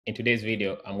In today's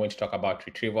video, I'm going to talk about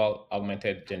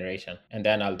Retrieval-Augmented Generation, and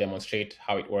then I'll demonstrate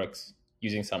how it works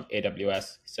using some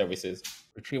AWS services.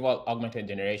 Retrieval-Augmented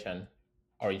Generation,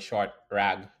 or in short,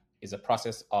 RAG, is a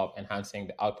process of enhancing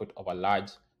the output of a large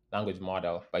language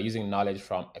model by using knowledge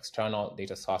from external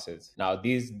data sources. Now,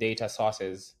 these data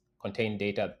sources contain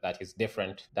data that is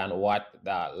different than what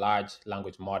the large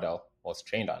language model was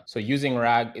trained on. So using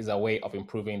RAG is a way of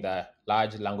improving the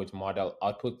large language model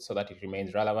output so that it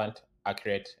remains relevant,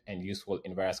 accurate, and useful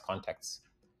in various contexts.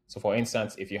 So for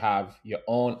instance, if you have your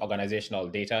own organizational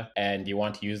data and you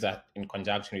want to use that in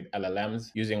conjunction with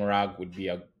LLMs, using RAG would be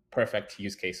a perfect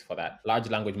use case for that. Large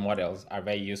language models are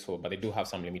very useful, but they do have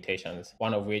some limitations.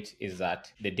 One of which is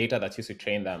that the data that's used to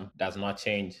train them does not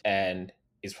change and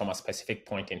is from a specific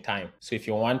point in time. So if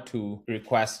you want to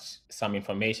request some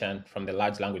information from the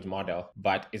large language model,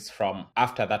 but it's from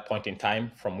after that point in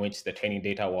time from which the training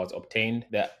data was obtained,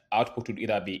 the output would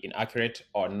either be inaccurate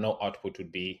or no output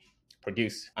would be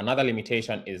produced. Another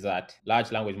limitation is that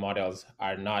large language models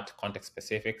are not context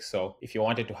specific. So if you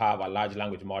wanted to have a large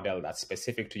language model that's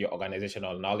specific to your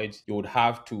organizational knowledge, you would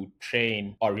have to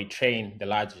train or retrain the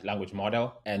large language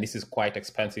model. And this is quite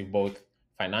expensive, both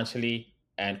financially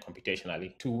and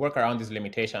computationally. To work around these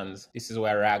limitations, this is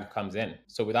where RAG comes in.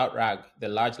 So without RAG, the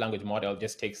large language model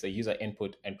just takes the user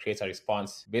input and creates a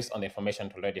response based on the information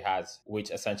it already has,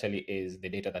 which essentially is the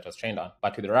data that was trained on.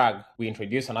 But with RAG, we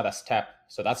introduce another step.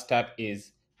 So that step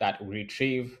is that we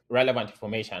retrieve relevant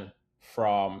information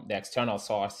from the external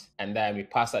source, and then we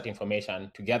pass that information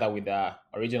together with the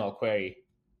original query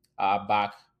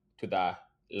back to the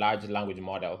large language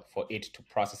model for it to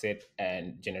process it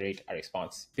and generate a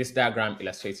response. This diagram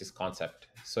illustrates this concept.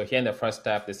 So here in the first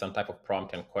step, there's some type of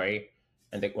prompt and query.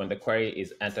 And when the query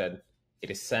is entered,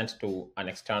 it is sent to an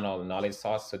external knowledge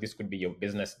source. So this could be your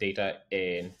business data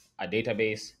in a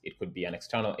database. It could be an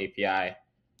external API.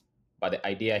 But the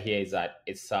idea here is that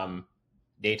it's some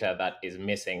data that is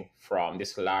missing from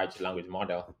this large language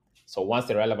model. So once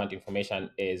the relevant information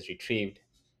is retrieved,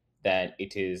 then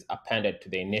it is appended to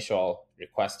the initial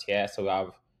request here. So we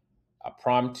have a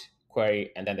prompt,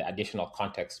 query, and then the additional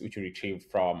context, which we retrieve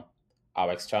from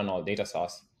our external data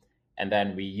source. And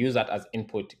then we use that as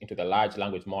input into the large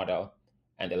language model,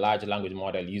 and the large language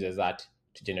model uses that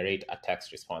to generate a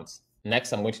text response.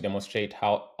 Next, I'm going to demonstrate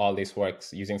how all this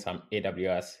works using some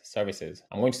AWS services.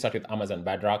 I'm going to start with Amazon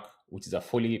Bedrock, which is a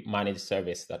fully managed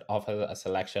service that offers a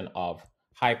selection of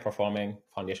high-performing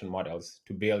foundation models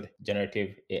to build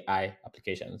generative AI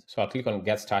applications. So I'll click on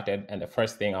Get Started, and the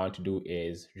first thing I want to do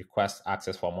is request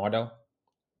access for a model.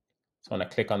 So when I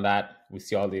click on that, we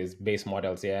see all these base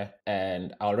models here,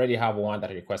 and I already have one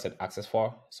that I requested access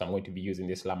for. So I'm going to be using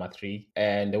this Llama 3.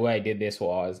 And the way I did this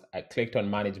was I clicked on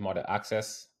Manage Model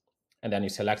Access, and then you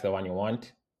select the one you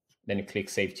want. Then you click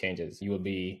Save Changes. You will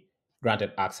be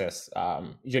granted access.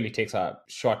 Usually takes a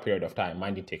short period of time.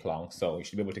 Mine didn't take long. So you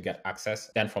should be able to get access.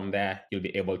 Then from there, you'll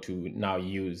be able to now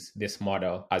use this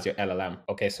model as your LLM.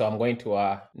 Okay, so I'm going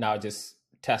to now just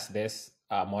test this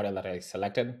model that I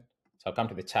selected. So I'll come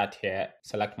to the chat here,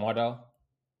 select model.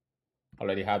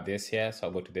 Already have this here. So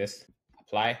I'll go to this,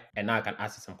 apply. And now I can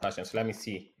ask it some questions. So let me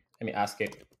see. Let me ask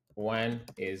it, when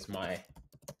is my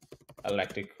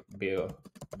electric bill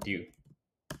due?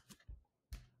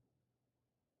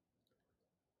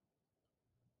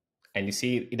 And you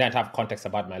see, it doesn't have context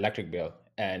about my electric bill.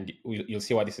 And you'll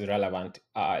see why this is relevant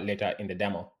later in the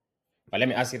demo. But let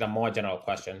me ask you a more general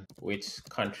question. Which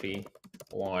country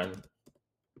won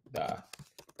the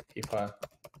FIFA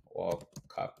World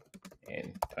Cup in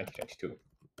 2022?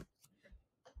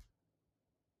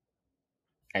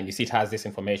 And you see it has this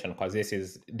information because this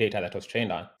is data that was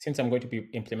trained on. Since I'm going to be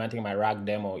implementing my RAG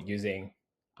demo using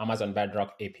Amazon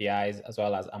Bedrock APIs as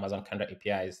well as Amazon Kendra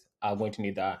APIs, I'm going to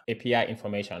need the API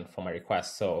information for my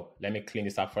request. So let me clean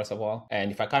this up first of all.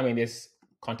 And if I come in this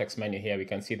context menu here, we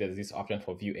can see there's this option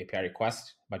for view API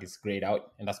request, but it's grayed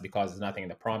out. And that's because there's nothing in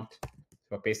the prompt.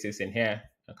 So I paste this in here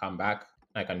and come back.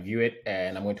 I can view it,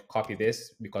 and I'm going to copy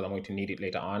this because I'm going to need it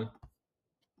later on.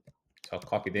 So I'll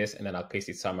copy this and then I'll paste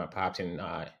it somewhere, perhaps in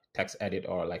text edit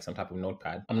or like some type of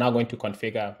notepad. I'm now going to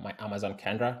configure my Amazon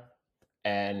Kendra,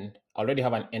 and I already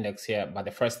have an index here. But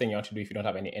the first thing you want to do if you don't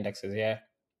have any indexes here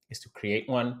is to create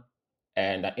one.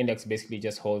 And that index basically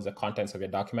just holds the contents of your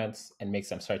documents and makes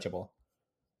them searchable.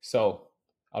 So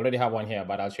I already have one here,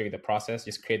 but I'll show you the process.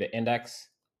 Just create the index,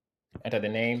 enter the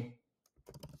name,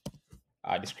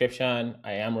 description,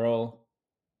 I am role.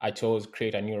 I chose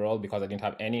create a new role because I didn't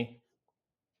have any.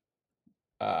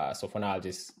 So for now, I'll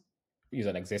just use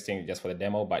an existing just for the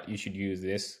demo, but you should use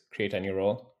this, create a new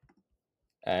role.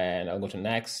 And I'll go to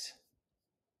next,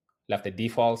 left the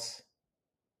defaults.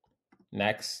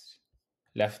 Next,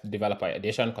 left developer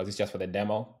edition because it's just for the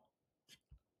demo.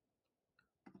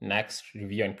 Next,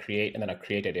 review and create, and then I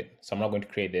created it. So I'm not going to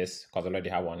create this because I already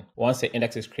have one. Once the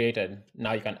index is created,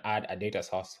 now you can add a data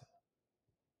source.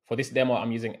 For this demo,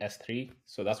 I'm using S3,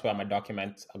 so that's where my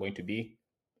documents are going to be.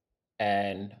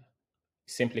 And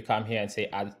simply come here and say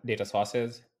add data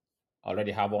sources. I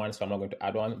already have one, so I'm not going to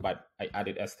add one, but I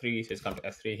added S3, so just come to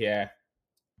S3 here,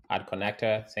 add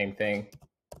connector, same thing.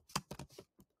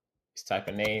 Just type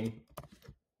a name,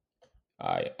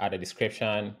 I add a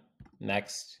description,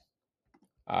 next.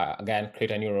 Again,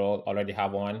 create a new role, already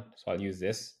have one, so I'll use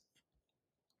this.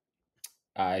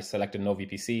 I selected no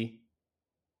VPC.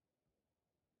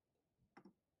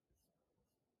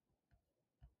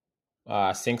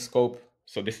 Sync scope,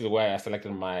 so this is where I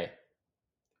selected my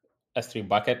S3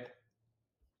 bucket.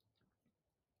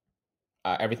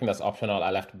 Everything that's optional,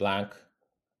 I left blank.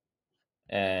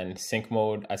 And sync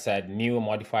mode, I said new,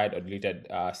 modified, or deleted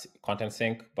content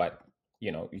sync, but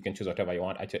you can choose whatever you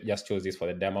want. I just chose this for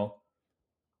the demo.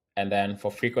 And then for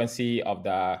frequency of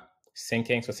the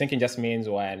syncing, so syncing just means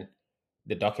when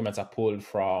the documents are pulled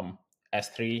from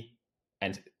S3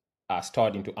 and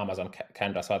stored into Amazon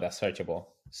Kendra, so they're searchable.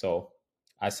 So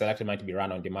I selected mine to be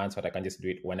run on demand so that I can just do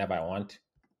it whenever I want.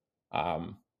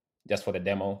 Just for the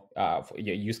demo,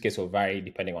 your use case will vary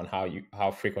depending on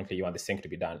how frequently you want the sync to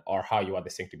be done or how you want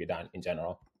the sync to be done in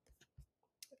general.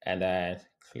 And then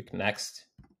click next.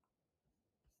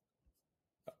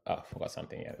 Oh, forgot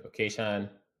something here. Location.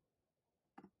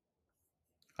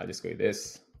 I'll just go with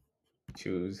this.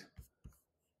 Choose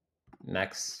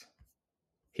next.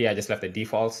 Here I just left the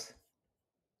defaults.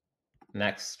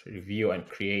 Next, review and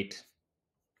create.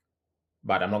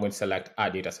 But I'm not going to select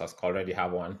add data source. I already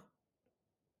have one.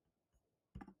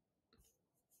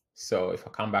 So if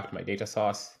I come back to my data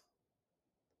source,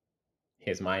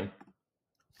 here's mine.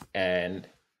 And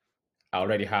I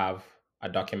already have a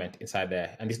document inside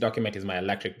there. And this document is my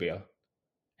electric bill.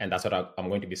 And that's what I'm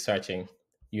going to be searching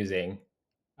using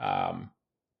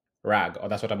RAG, or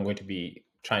that's what I'm going to be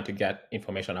trying to get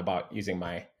information about using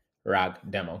my RAG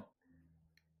demo.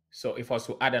 So if I was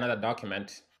to add another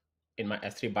document in my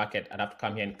S3 bucket, I'd have to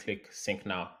come here and click sync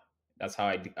now. That's how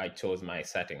I chose my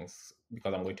settings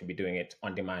because I'm going to be doing it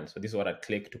on demand. So this is what I'd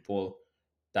click to pull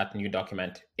that new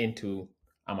document into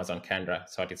Amazon Kendra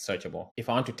so that it's searchable. If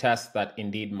I want to test that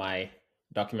indeed my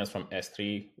documents from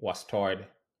S3 was stored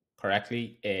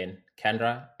correctly in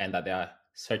Kendra and that they are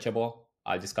searchable,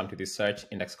 I'll just come to this search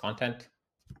index content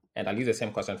and I'll use the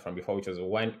same question from before, which was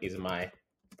when is my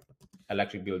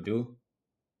electric bill due?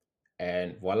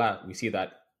 And voila, we see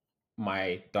that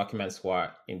my documents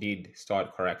were indeed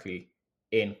stored correctly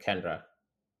in Kendra.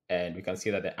 And we can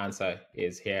see that the answer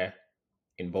is here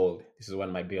in bold. This is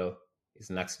when my bill is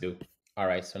next due. All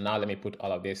right, so now let me put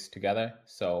all of this together.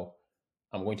 So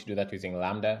I'm going to do that using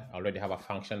Lambda. I already have a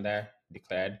function there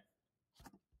declared.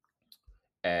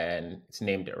 And it's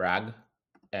named RAG.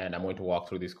 And I'm going to walk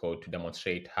through this code to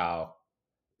demonstrate how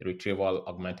the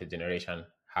Retrieval-Augmented Generation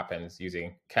happens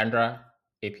using Kendra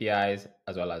APIs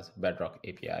as well as Bedrock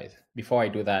APIs. Before I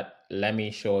do that, let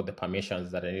me show the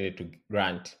permissions that I needed to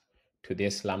grant to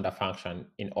this Lambda function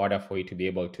in order for it to be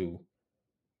able to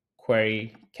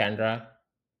query Kendra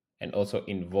and also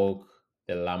invoke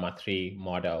the Llama 3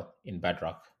 model in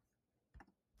Bedrock.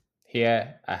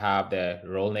 Here I have the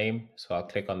role name, so I'll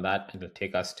click on that and it'll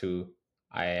take us to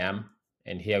IAM.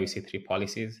 And here we see 3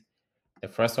 policies. The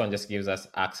first one just gives us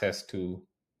access to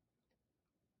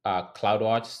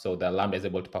CloudWatch, so the Lambda is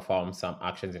able to perform some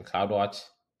actions in CloudWatch.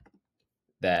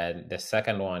 Then the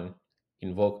second one,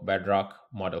 invoke Bedrock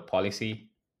model policy.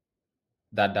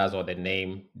 That does what the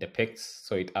name depicts,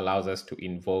 so it allows us to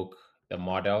invoke the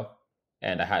model.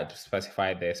 And I had to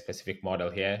specify the specific model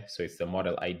here, so it's the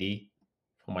model ID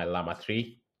for my Llama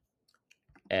 3.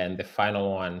 And the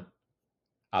final one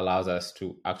allows us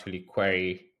to actually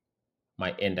query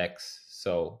my index.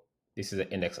 So this is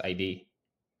the index ID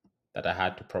that I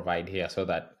had to provide here so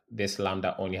that this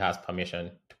Lambda only has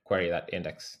permission to query that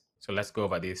index. So let's go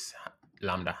over this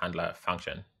Lambda handler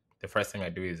function. The first thing I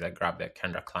do is I grab the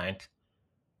Kendra client,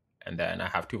 and then I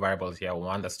have 2 variables here,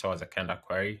 one that stores a Kendra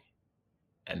query,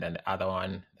 and then the other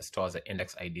one that stores the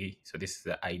index ID. So this is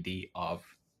the ID of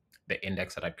the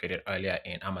index that I created earlier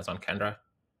in Amazon Kendra,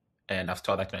 and I've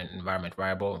stored that in an environment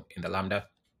variable in the Lambda.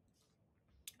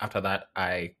 After that,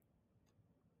 I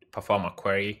perform a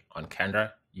query on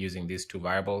Kendra using these 2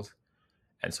 variables.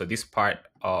 And so this part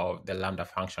of the Lambda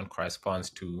function corresponds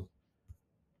to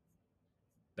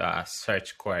the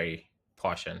search query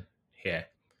portion here.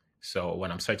 So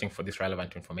when I'm searching for this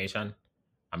relevant information,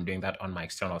 I'm doing that on my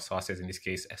external sources, in this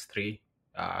case S3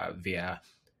 via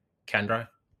Kendra.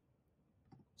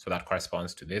 So that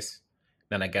corresponds to this.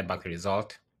 Then I get back the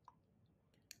result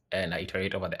and I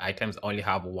iterate over the items. I only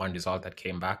have one result that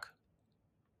came back.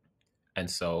 And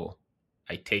so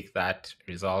I take that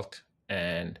result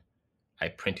and I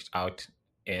print it out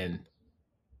in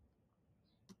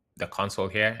the console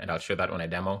here, and I'll show that on a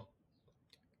demo.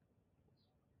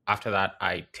 After that,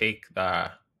 I take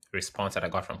the response that I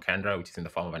got from Kendra, which is in the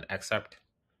form of an excerpt,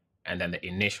 and then the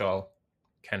initial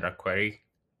Kendra query,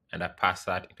 and I pass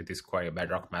that into this query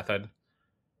Bedrock method,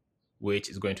 which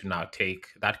is going to now take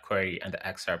that query and the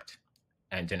excerpt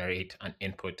and generate an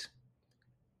input,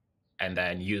 and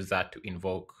then use that to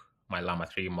invoke my Llama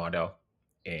 3 model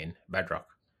in Bedrock.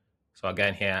 So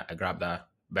again, here I grab the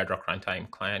Bedrock runtime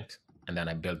client, and then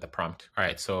I build the prompt. All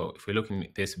right, so if we look in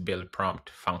this build prompt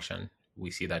function,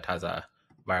 we see that it has a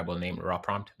variable named raw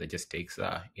prompt that just takes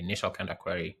the initial Kendra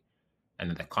query and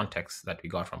then the context that we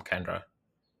got from Kendra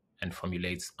and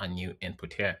formulates a new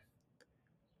input here.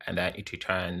 And then it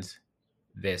returns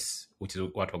this, which is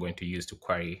what we're going to use to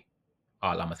query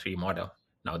our Llama 3 model.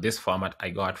 Now, this format I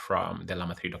got from the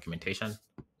Llama 3 documentation.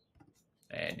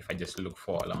 And if I just look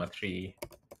for Llama 3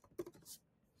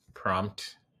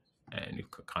 prompt, and you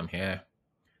could come here,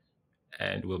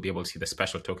 and we'll be able to see the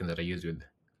special tokens that are used with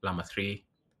Llama 3,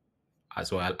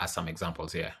 as well as some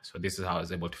examples here. So this is how I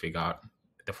was able to figure out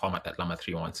the format that Llama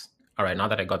 3 wants. All right, now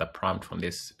that I got the prompt from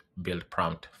this build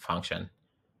prompt function,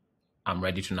 I'm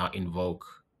ready to now invoke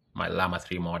my Llama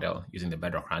 3 model using the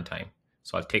Bedrock runtime.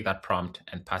 So I'll take that prompt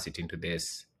and pass it into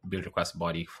this build request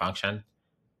body function.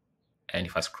 And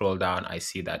if I scroll down, I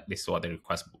see that this is what the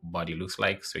request body looks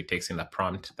like. So it takes in the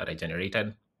prompt that I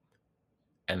generated.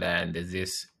 And then there's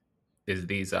these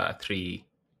three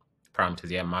parameters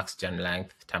here: max gen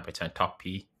length, temperature, and top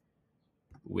P,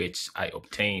 which I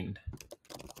obtained.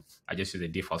 I just use the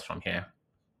defaults from here.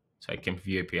 So I came to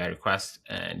view API request,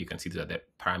 and you can see these are the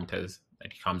parameters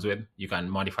that it comes with. You can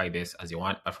modify this as you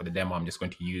want, but for the demo, I'm just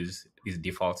going to use these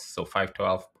defaults. So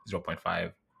 512,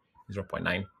 0.5,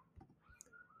 0.9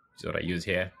 is what I use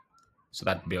here. So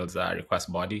that builds a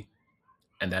request body.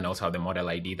 And then also have the model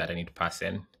ID that I need to pass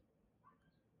in.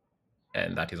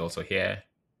 And that is also here.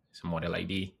 So model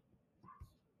ID.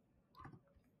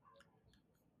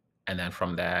 And then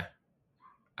from there,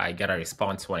 I get a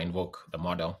response when I invoke the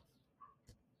model.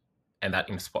 And that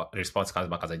response comes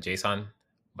back as a JSON,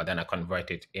 but then I convert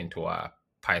it into a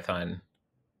Python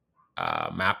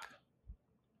map,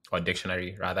 or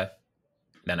dictionary rather.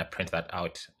 Then I print that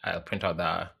out. I'll print out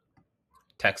the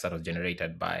text that was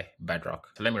generated by Bedrock.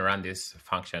 So let me run this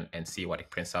function and see what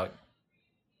it prints out.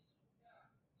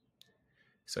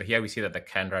 So here we see that the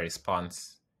Kendra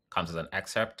response comes as an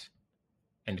excerpt,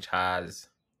 and it has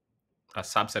a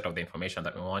subset of the information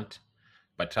that we want,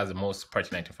 but it has the most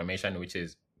pertinent information, which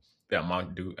is the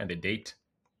amount due and the date.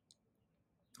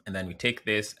 And then we take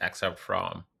this excerpt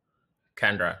from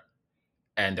Kendra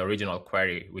and the original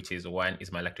query, which is when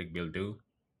is my electric bill due?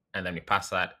 And then we pass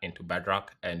that into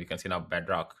Bedrock, and you can see now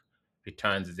Bedrock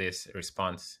returns this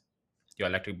response: your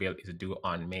electric bill is due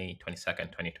on May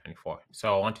 22nd, 2024.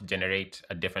 So I want to generate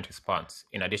a different response.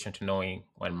 In addition to knowing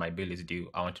when my bill is due,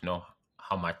 I want to know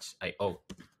how much I owe.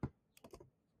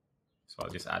 So I'll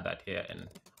just add that here, and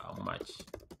how much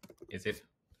is it?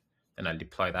 Then I'll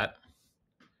deploy that.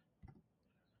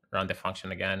 Run the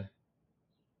function again.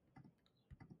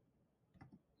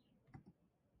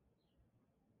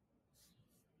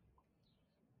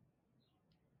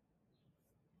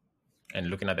 And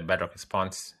looking at the Bedrock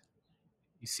response,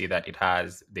 you see that it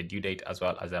has the due date as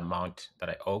well as the amount that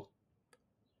I owe.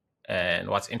 And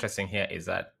what's interesting here is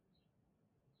that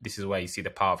this is where you see the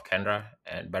power of Kendra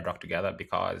and Bedrock together,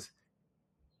 because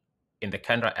in the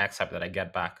Kendra excerpt that I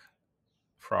get back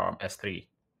from S3,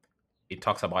 it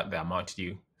talks about the amount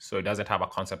due. So it doesn't have a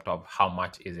concept of how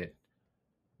much is it.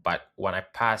 But when I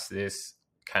pass this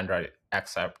Kendra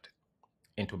excerpt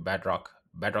into Bedrock,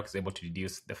 Bedrock is able to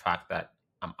deduce the fact that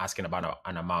I'm asking about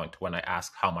an amount when I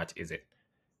ask how much is it.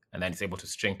 And then it's able to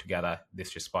string together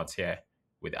this response here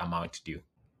with the amount due.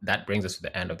 That brings us to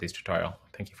the end of this tutorial.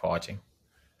 Thank you for watching.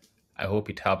 I hope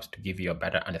it helps to give you a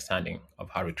better understanding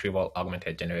of how retrieval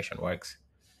augmented generation works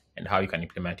and how you can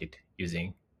implement it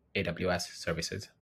using AWS services.